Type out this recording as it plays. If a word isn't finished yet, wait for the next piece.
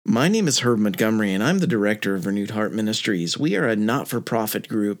My name is Herb Montgomery, and I'm the director of Renewed Heart Ministries. We are a not-for-profit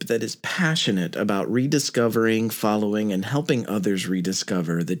group that is passionate about rediscovering, following, and helping others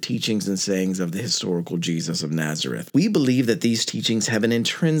rediscover the teachings and sayings of the historical Jesus of Nazareth. We believe that these teachings have an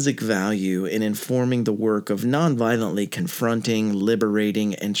intrinsic value in informing the work of nonviolently confronting,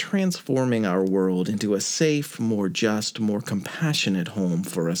 liberating, and transforming our world into a safe, more just, more compassionate home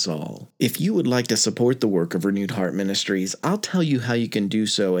for us all. If you would like to support the work of Renewed Heart Ministries, I'll tell you how you can do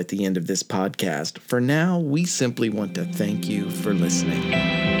so at the end of this podcast. For now, we simply want to thank you for listening.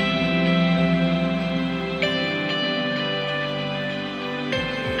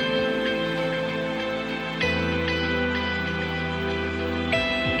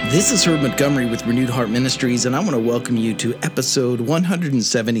 This is Herb Montgomery with Renewed Heart Ministries, and I want to welcome you to episode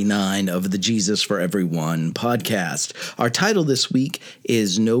 179 of the Jesus for Everyone podcast. Our title this week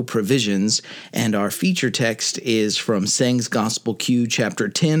is No Provisions, and our feature text is from Sayings Gospel Q, chapter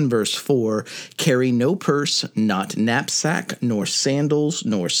 10, verse 4, Carry no purse, not knapsack, nor sandals,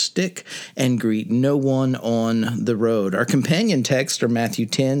 nor stick, and greet no one on the road. Our companion texts are Matthew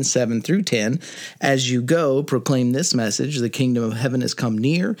 10, 7 through 10. As you go, proclaim this message, the kingdom of heaven has come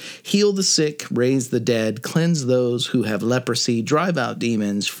near. Heal the sick, raise the dead, cleanse those who have leprosy, drive out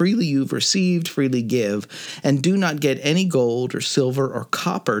demons. Freely you've received, freely give. And do not get any gold or silver or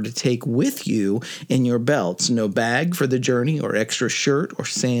copper to take with you in your belts. No bag for the journey or extra shirt or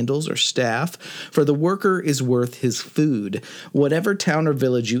sandals or staff, for the worker is worth his food. Whatever town or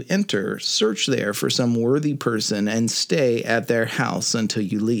village you enter, search there for some worthy person and stay at their house until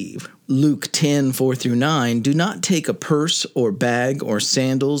you leave. Luke 10, 4 through 9, do not take a purse or bag or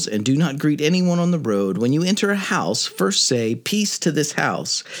sandals, and do not greet anyone on the road. When you enter a house, first say, peace to this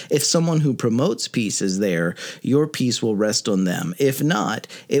house. If someone who promotes peace is there, your peace will rest on them. If not,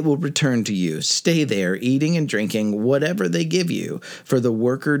 it will return to you. Stay there, eating and drinking whatever they give you, for the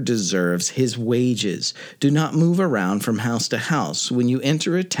worker deserves his wages. Do not move around from house to house. When you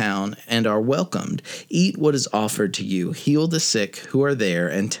enter a town and are welcomed, eat what is offered to you. Heal the sick who are there,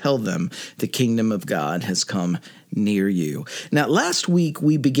 and tell them, the kingdom of God has come near you. Now, last week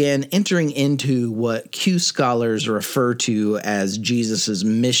we began entering into what Q scholars refer to as Jesus's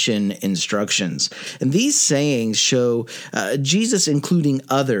mission instructions. And these sayings show Jesus including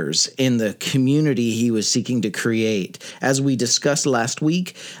others in the community he was seeking to create. As we discussed last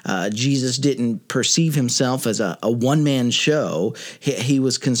week, Jesus didn't perceive himself as a one-man show. He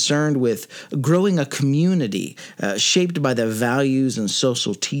was concerned with growing a community shaped by the values and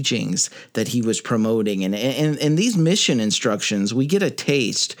social teachings that he was promoting. And these mission instructions, we get a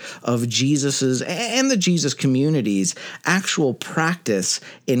taste of Jesus's and the Jesus community's actual practice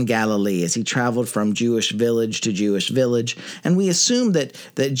in Galilee as he traveled from Jewish village to Jewish village. And we assume that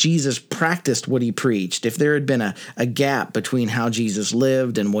Jesus practiced what he preached. If there had been a gap between how Jesus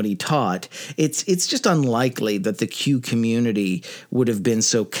lived and what he taught, it's just unlikely that the Q community would have been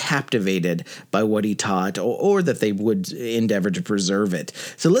so captivated by what he taught or that they would endeavor to preserve it.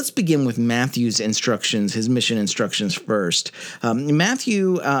 So let's begin with Matthew's instructions, his mission instructions first.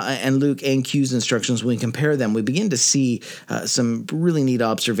 Matthew and Luke and Q's instructions, when we compare them, we begin to see some really neat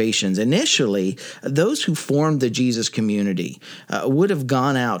observations. Initially, those who formed the Jesus community would have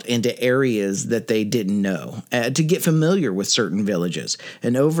gone out into areas that they didn't know to get familiar with certain villages.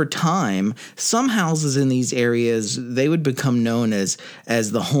 And over time, some houses in these areas, they would become known as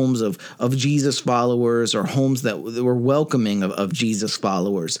the homes of Jesus followers, or homes that were welcoming of Jesus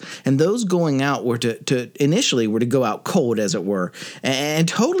followers. And those going out were initially to go out cold, as it were, and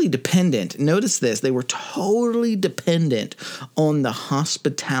totally dependent. Notice this, they were totally dependent on the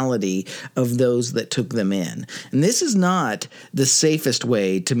hospitality of those that took them in. And this is not the safest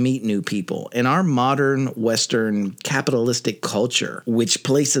way to meet new people. In our modern Western capitalistic culture, which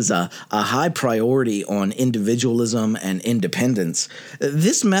places a high priority on individualism and independence,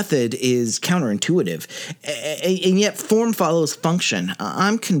 this method is counterintuitive, and yet form follows function.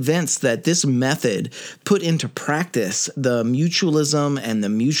 I'm convinced that this method put into practice the mutualism and the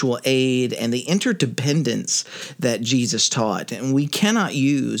mutual aid and the interdependence that Jesus taught. And we cannot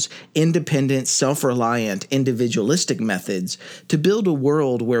use independent, self-reliant, individualistic methods to build a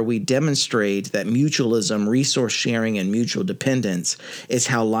world where we demonstrate that mutualism, resource sharing, and mutual dependence is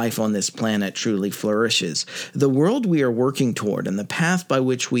how life on this planet truly flourishes. The world we are working toward and the path by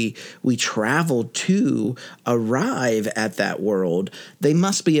which we travel to arrive at that world, they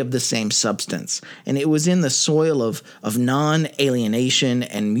must be of the same substance. And it was in the soil of non-alienation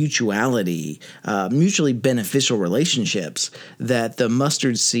and mutually beneficial relationships that the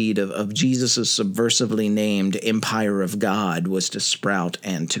mustard seed of Jesus' subversively named Empire of God was to sprout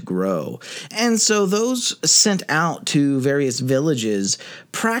and to grow. And so those sent out to various villages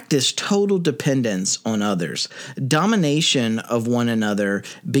practiced total dependence on others. Domination of one another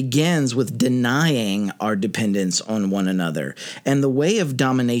begins with denying our dependence on one another. And the way of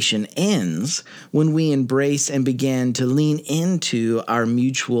domination ends when we embrace and begin to lean into our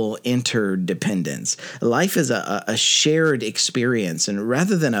mutual interdependence. Life is a shared experience, and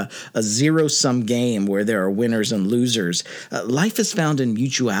rather than a zero-sum game where there are winners and losers, life is found in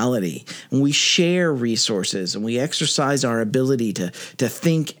mutuality. And we share resources, and we exercise our ability to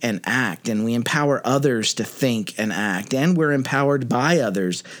think and act, and we empower others to think and act, and we're empowered by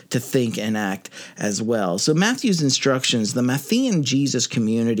others to think and act as well. So Matthew's instructions, the Matthean Jesus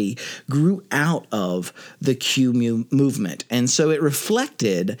community grew out of the Q movement, and so it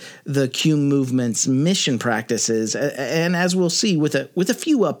reflected the Q movement's mission practices, and as we'll see, with a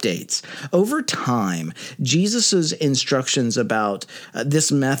few updates. Over time, Jesus's instructions about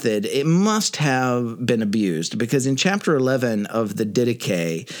this method, it must have been abused, because in chapter 11 of the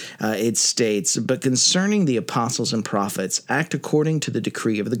Didache, it states, "But concerning the apostles and prophets, act according to the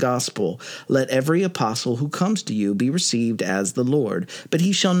decree of the gospel. Let every apostle who comes to you be received as the Lord, but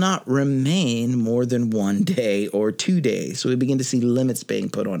he shall not remain more than 1 day or 2 days." So we begin to see limits being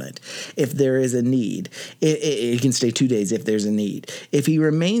put on it. If there is a need, it can stay 2 days if there's a need. If he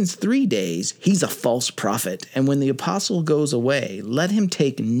remains 3 days, he's a false prophet. And when the apostle goes away, let him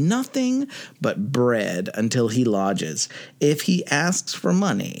take nothing but bread until he lodges. If he asks for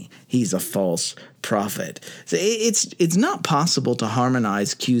money, he's a false prophet. So it's not possible to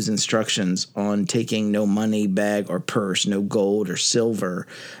harmonize Q's instructions on taking no money bag or purse, no gold or silver,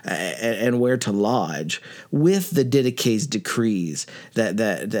 and where to lodge, with the Didache's decrees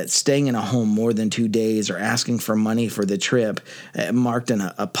that staying in a home more than 2 days or asking for money for the trip marked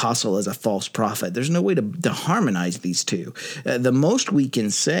an apostle as a false prophet. There's no way to harmonize these two. The most we can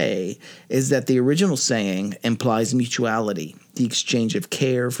say is that the original saying implies mutuality, the exchange of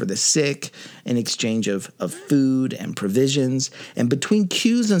care for the sick, an exchange of food and provisions. And between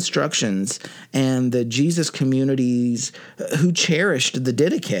Q's instructions and the Jesus communities who cherished the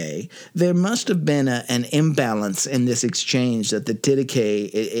Didache, there must have been an imbalance in this exchange that the Didache,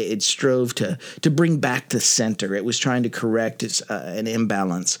 it strove to bring back to center. It was trying to correct an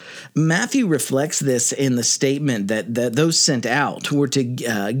imbalance. Matthew reflects this in the statement that those sent out were to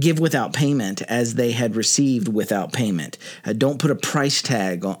give without payment as they had received without payment. Don't put a price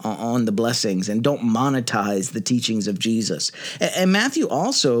tag on the blessings, and don't monetize the teachings of Jesus. And Matthew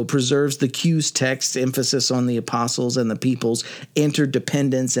also preserves the Q's text emphasis on the apostles and the people's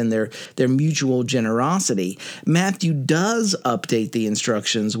interdependence and their mutual generosity. Matthew does update the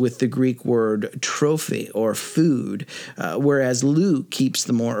instructions with the Greek word trophy, or food, whereas Luke keeps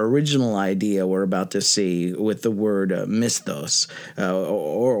the more original idea we're about to see with the word misthos,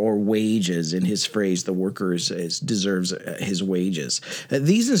 or wages. In his phrase, the worker deserves his wages.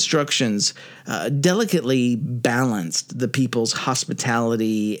 These instructions delicately balanced the people's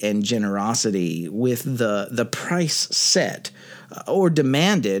hospitality and generosity with the price set or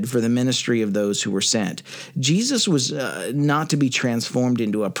demanded for the ministry of those who were sent. Jesus was not to be transformed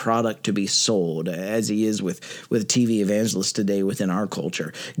into a product to be sold, as he is with TV evangelists today within our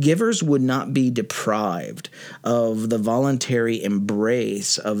culture. Givers would not be deprived of the voluntary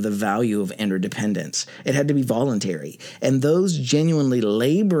embrace of the value of interdependence. It had to be voluntary. And those genuinely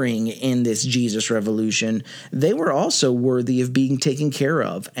laboring in this Jesus revolution, they were also worthy of being taken care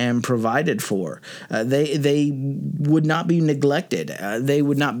of and provided for. They would not be neglected. They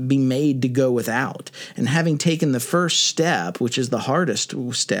would not be made to go without. And having taken the first step, which is the hardest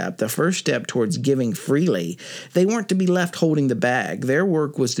step, the first step towards giving freely, they weren't to be left holding the bag. Their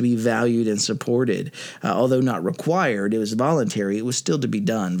work was to be valued and supported. Although not required, it was voluntary, it was still to be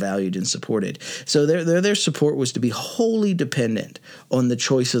done, valued and supported. So their support was to be wholly dependent on the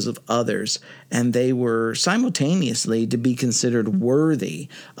choices of others, and they were simultaneously to be considered worthy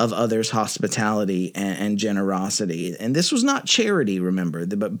of others' hospitality and generosity. And this was not charity, remember,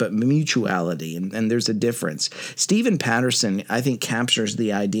 but mutuality, and there's a difference. Stephen Patterson, I think, captures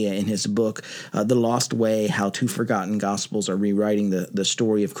the idea in his book, The Lost Way, How Two Forgotten Gospels Are Rewriting the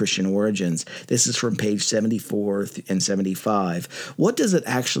Story of Christian Origins. This is from page 74 and 75. What does it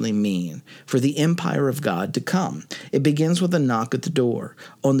actually mean for the empire of God to come? It begins with a knock at the door.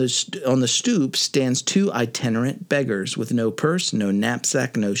 On the stoop stands 2 itinerant beggars with no purse, no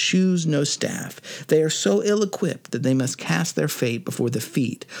knapsack, no shoes, no staff. They are so ill-equipped that they must cast their fate before the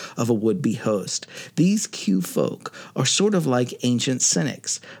feet of a would-be host. These Q folk are sort of like ancient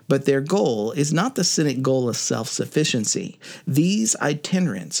cynics, but their goal is not the cynic goal of self-sufficiency. These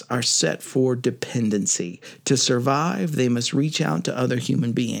itinerants are set for dependency. To survive, they must reach out to other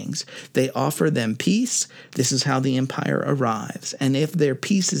human beings. They offer them peace. This is how the empire arrives. And if their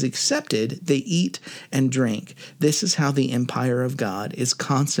peace is accepted, they eat and drink. This is how the empire of God is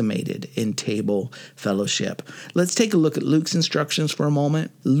consummated in table fellowship. Let's take a look at Luke's instructions for a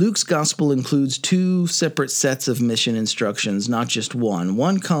moment. Luke's gospel includes two separate sets of mission instructions, not just one.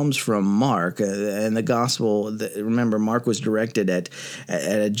 One comes from Mark, and the gospel, remember, Mark was directed at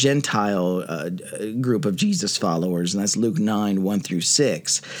a Gentile group of Jesus followers, and that's Luke 9, 1 through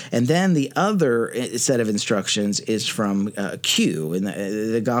 6. And then the other set of instructions is from Q, in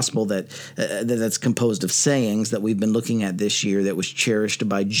the gospel that's composed of sayings that we've been looking at this year that was cherished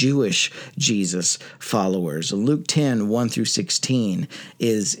by Jewish Jesus followers. Luke 10, 1 through 16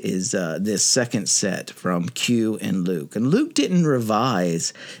 is this second set from Q and Luke. And Luke didn't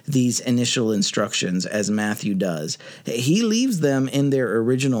revise these initial instructions as Matthew does. He leaves them in their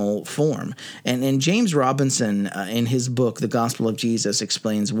original form. And James Robinson, in his book, The Gospel of Jesus,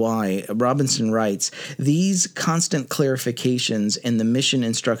 explains why. Robinson writes, "These constant clarifications in the mission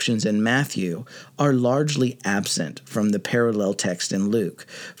instructions in Matthew are largely absent from the parallel text in Luke.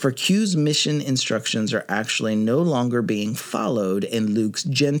 For Q's mission instructions are actually no longer being followed in Luke's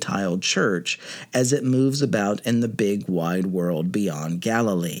Gentile church as it moves about in the big wide world beyond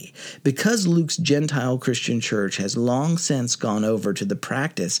Galilee. Because Luke's Gentile Christian church has long since gone over to the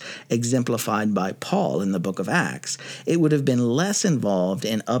practice exemplified by Paul in the book of Acts, it would have been less involved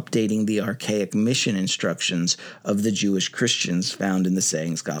in updating the archaic mission instructions of the Jewish Christians found in the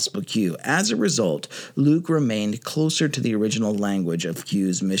sayings Gospel Q. As a result, Luke remained closer to the original language of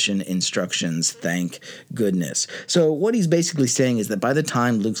Q's mission instructions. Thank goodness." So what he's basically saying is that by the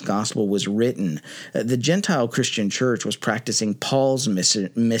time Luke's gospel was written, the Gentile Christian church was practicing Paul's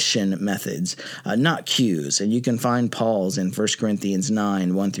mission methods, not Q's. And you can find Paul's in 1 Corinthians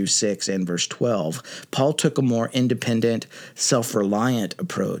 9, 1 through 6, and verse 12. Paul took a more independent, self-reliant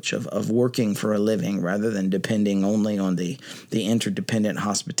approach of working for a living rather than depending only on the interdependent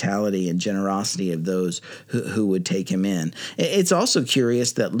hospitality and generosity of those who would take him in. It's also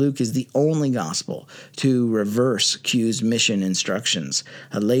curious that Luke is the only gospel to reverse Q's mission instructions.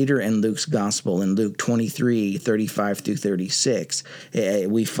 Later in Luke's gospel, in Luke 23, 35 through 36,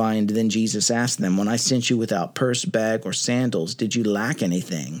 we find, "Then Jesus asked them, 'When I sent you without purse, bag, or sandals, did you lack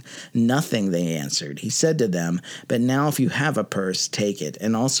anything?' 'Nothing,' they answered. He said to them, 'But now if you have a purse, take it,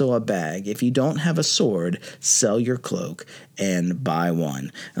 and also a bag. If you don't have a sword, sell your cloak and buy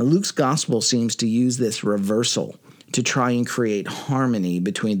one.'" Now, Luke's gospel seems to use this reversal to try and create harmony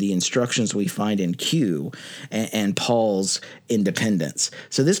between the instructions we find in Q and Paul's independence.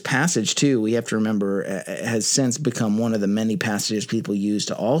 So this passage, too, we have to remember, has since become one of the many passages people use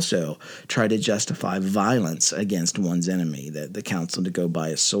to also try to justify violence against one's enemy, the counsel to go buy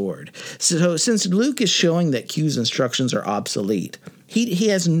a sword. So since Luke is showing that Q's instructions are obsolete, he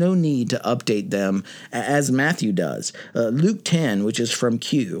has no need to update them as Matthew does. Luke 10, which is from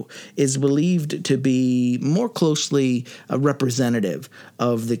Q, is believed to be more closely representative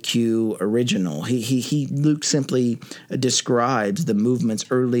of the Q original. Luke simply describes the movement's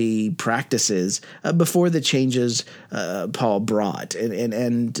early practices before the changes Paul brought,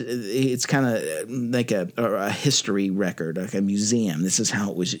 and it's kind of like a history record, like a museum. This is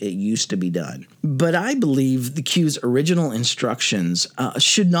how it used to be done. But I believe the Q's original instructions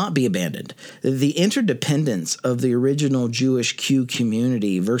should not be abandoned. The interdependence of the original Jewish Q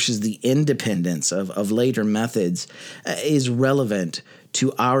community versus the independence of later methods is relevant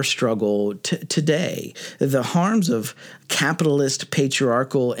to our struggle today. The harms of capitalist,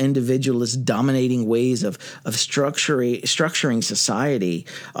 patriarchal, individualist, dominating ways of structuring society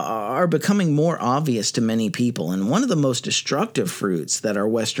are becoming more obvious to many people. And one of the most destructive fruits that our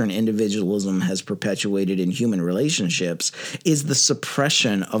Western individualism has perpetuated in human relationships is the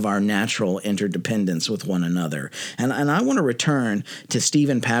suppression of our natural interdependence with one another. And I want to return to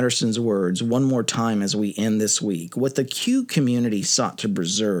Stephen Patterson's words one more time as we end this week. What the Q community sought to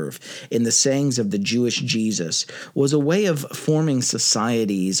preserve in the sayings of the Jewish Jesus was a way of forming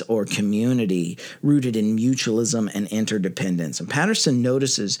societies or community rooted in mutualism and interdependence. And Patterson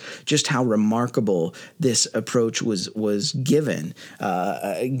notices just how remarkable this approach was given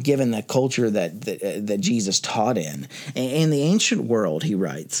the culture that Jesus taught in. In the ancient world, he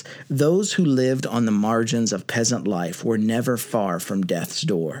writes, those who lived on the margins of peasant life were never far from death's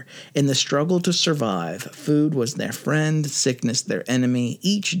door. In the struggle to survive, food was their friend, sickness their enemy, me,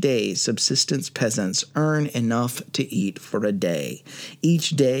 each day subsistence peasants earn enough to eat for a day.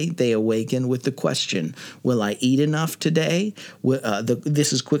 Each day they awaken with the question, will I eat enough today?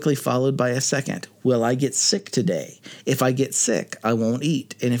 This is quickly followed by a second. Will I get sick today? If I get sick, I won't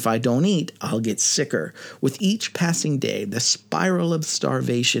eat. And if I don't eat, I'll get sicker. With each passing day, the spiral of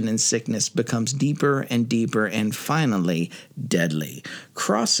starvation and sickness becomes deeper and deeper and finally deadly.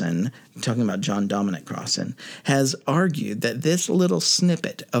 Crossan, talking about John Dominic Crossan, has argued that this little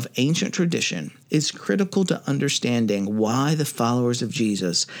snippet of ancient tradition is critical to understanding why the followers of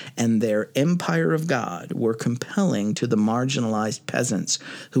Jesus and their empire of God were compelling to the marginalized peasants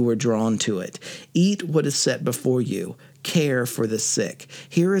who were drawn to it. Eat what is set before you. Care for the sick.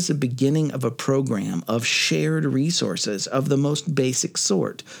 Here is a beginning of a program of shared resources of the most basic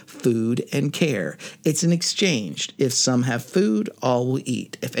sort, food and care. It's an exchange. If some have food, all will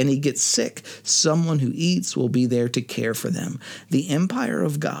eat. If any get sick, someone who eats will be there to care for them. The empire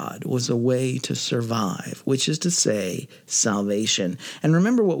of God was a way to survive, which is to say, salvation. And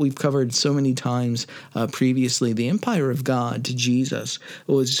remember what we've covered so many times previously. The empire of God to Jesus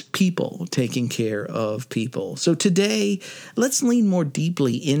was people taking care of people. So today, let's lean more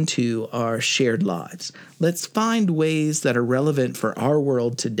deeply into our shared lives. Let's find ways that are relevant for our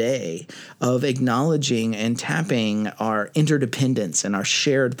world today of acknowledging and tapping our interdependence and our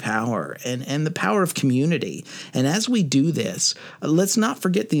shared power and the power of community. And as we do this, let's not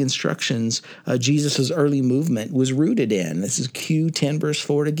forget the instructions Jesus' early movement was rooted in. This is Q10 verse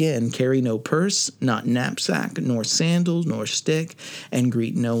 4 again. Carry no purse, not knapsack, nor sandals, nor stick, and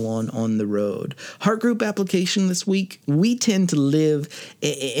greet no one on the road. Heart group application this week. We tend to live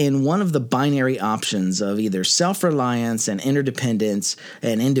in one of the binary options of either self-reliance and interdependence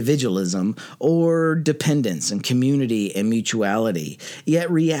and individualism or dependence and community and mutuality. Yet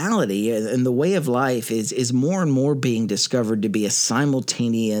reality and the way of life is more and more being discovered to be a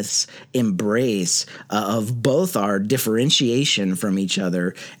simultaneous embrace of both our differentiation from each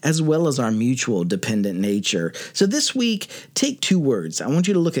other as well as our mutual dependent nature. So this week, take two words. I want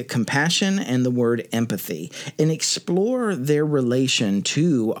you to look at compassion and the word empathy and explore their relation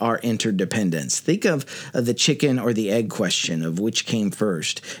to our interdependence. Think of the chicken or the egg question of which came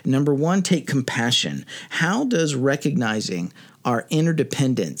first. Number one, take compassion. How does recognizing our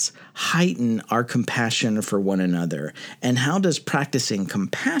interdependence heighten our compassion for one another? And how does practicing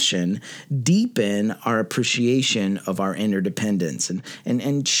compassion deepen our appreciation of our interdependence?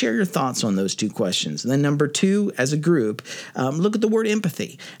 And share your thoughts on those two questions. And then number two, as a group, look at the word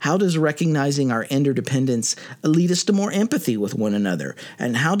empathy. How does recognizing our interdependence lead us to more empathy with one another?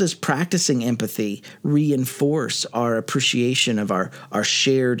 And how does practicing empathy reinforce our appreciation of our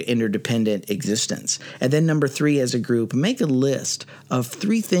shared interdependent existence? And then number three, as a group, make a list of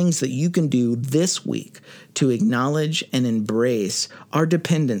 3 things that you can do this week to acknowledge and embrace our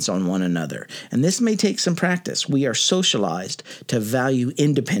dependence on one another. And this may take some practice. We are socialized to value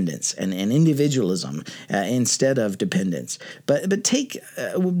independence and individualism instead of dependence. But take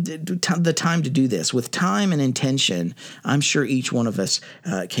the time to do this. With time and intention, I'm sure each one of us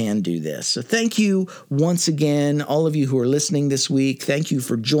can do this. So thank you once again, all of you who are listening this week. Thank you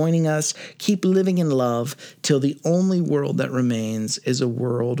for joining us. Keep living in love till the only world that remains is a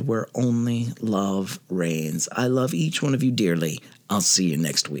world where only love reigns. I love each one of you dearly. I'll see you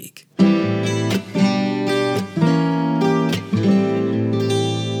next week.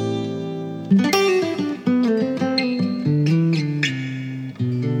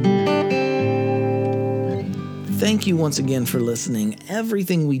 Thank you once again for listening.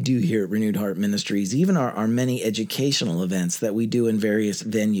 Everything we do here at Renewed Heart Ministries, even our many educational events that we do in various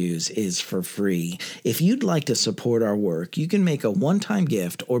venues, is for free. If you'd like to support our work, you can make a one-time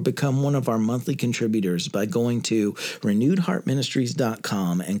gift or become one of our monthly contributors by going to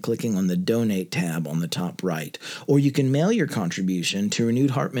renewedheartministries.com and clicking on the Donate tab on the top right. Or you can mail your contribution to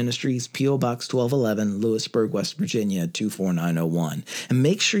Renewed Heart Ministries, P.O. Box 1211, Lewisburg, West Virginia, 24901. And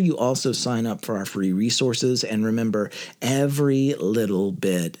make sure you also sign up for our free resources, and remember, every little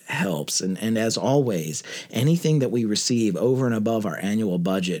bit helps. And as always, anything that we receive over and above our annual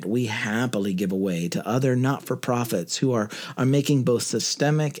budget, we happily give away to other not-for-profits who are making both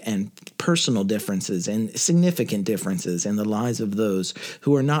systemic and personal differences and significant differences in the lives of those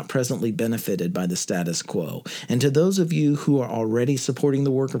who are not presently benefited by the status quo. And to those of you who are already supporting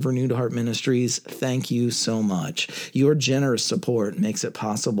the work of Renewed Heart Ministries, thank you so much. Your generous support makes it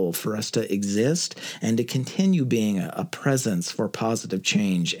possible for us to exist and to continue being a presence for positive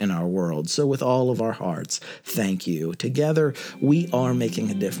change in our world. So with all of our hearts, thank you. Together, we are making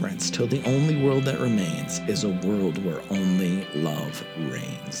a difference till the only world that remains is a world where only love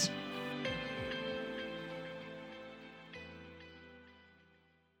reigns.